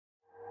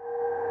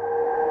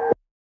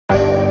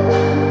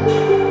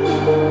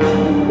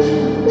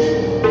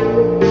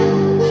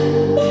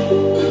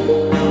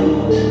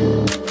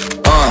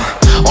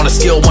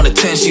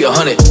10, she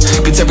 100.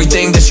 Gets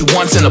everything that she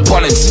wants in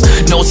abundance.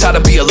 Knows how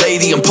to be a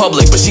lady in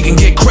public, but she can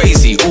get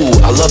crazy, ooh,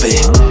 I love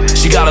it.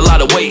 She got a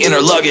lot of weight in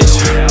her luggage,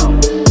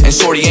 and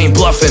shorty ain't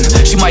bluffing.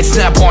 She might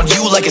snap on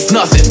you like it's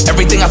nothing.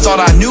 Everything I thought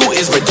I knew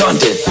is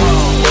redundant.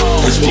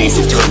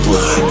 Explosive temper,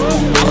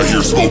 I hear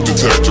smoke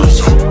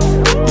detectors.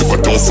 If I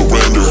don't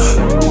surrender,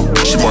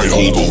 she might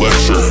hold a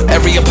lecture.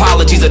 Every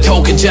apology's a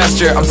token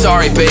gesture. I'm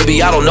sorry,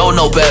 baby, I don't know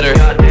no better.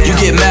 You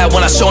get mad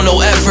when I show no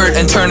effort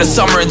and turn the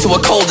summer into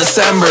a cold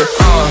December.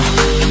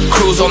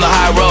 Cruise on the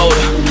high road,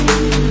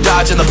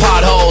 dodging the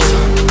potholes,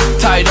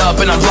 tied up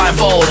and I'm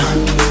blindfold.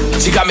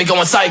 She got me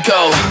going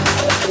psycho.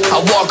 I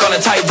walk on a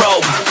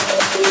tightrope,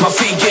 my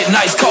feet getting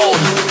ice cold,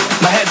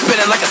 my head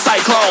spinning like a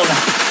cyclone.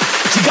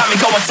 She got me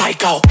going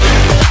psycho.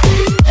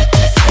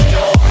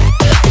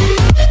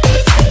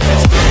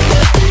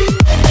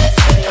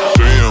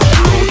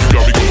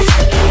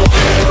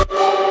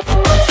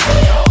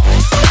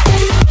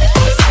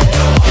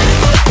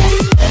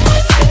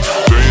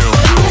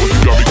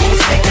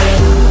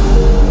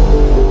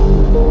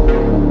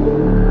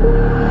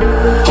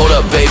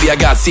 Baby, I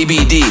got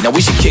CBD. Now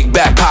we should kick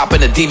back, pop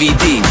in a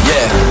DVD,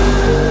 yeah.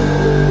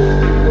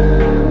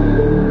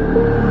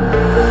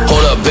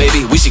 Hold up,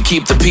 baby, we should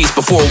keep the peace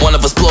before one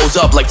of us blows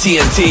up like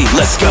TNT.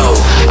 Let's go.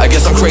 I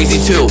guess I'm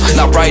crazy too.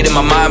 Not right in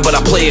my mind, but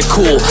I play it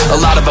cool. A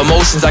lot of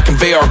emotions I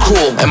convey are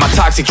cruel, and my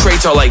toxic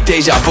traits are like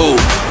deja vu.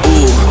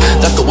 Ooh,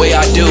 that's the way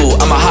I do.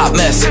 I'm a hot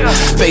mess,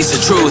 face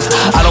the truth.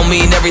 I don't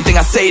mean everything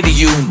I say to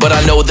you, but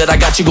I know that I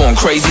got you going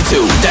crazy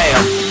too.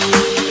 Damn.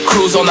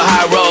 Cruise on the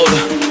high road,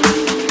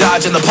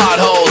 dodging the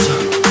potholes,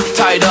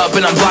 tied up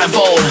and I'm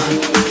blindfold.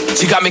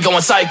 She got me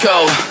going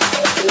psycho.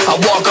 I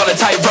walk on a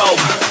tightrope,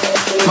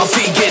 my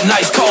feet getting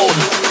ice cold,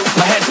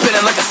 my head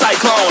spinning like a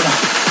cyclone.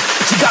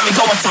 She got me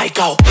going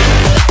psycho.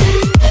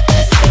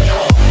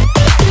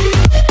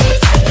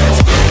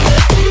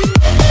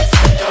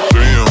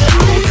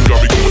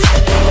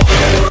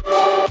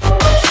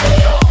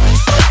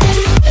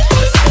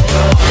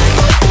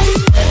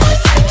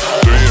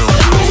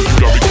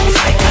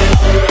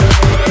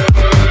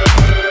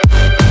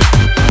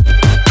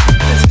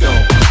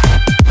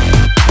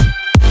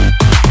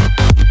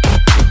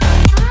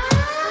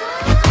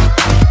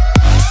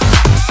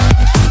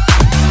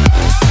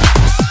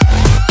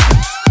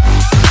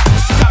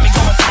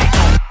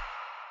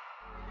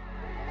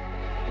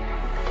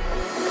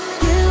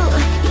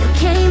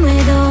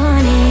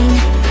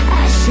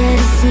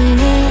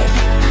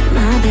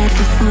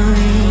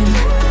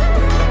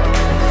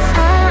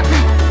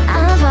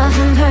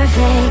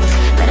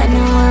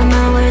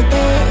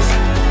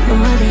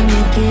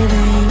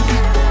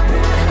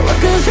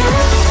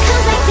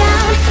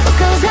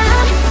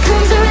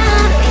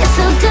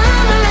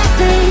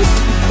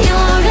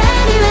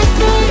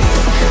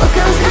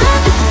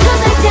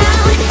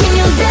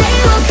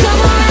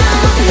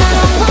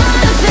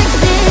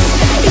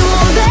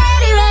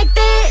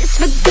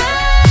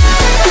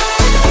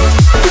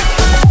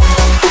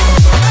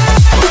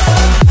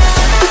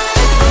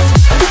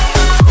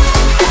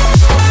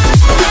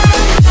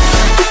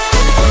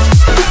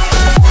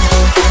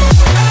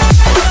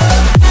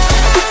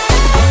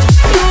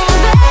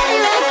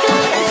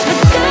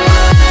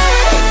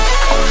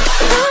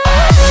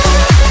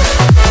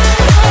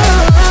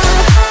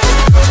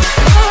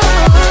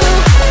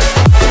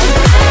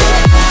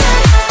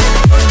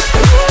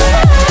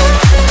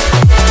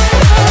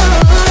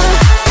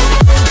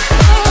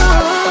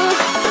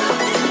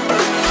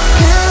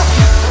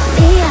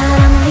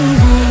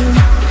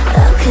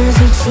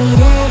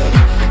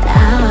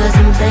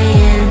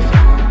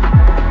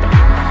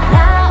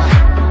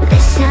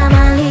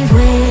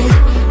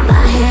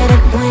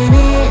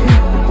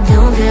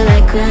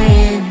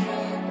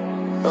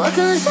 What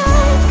goes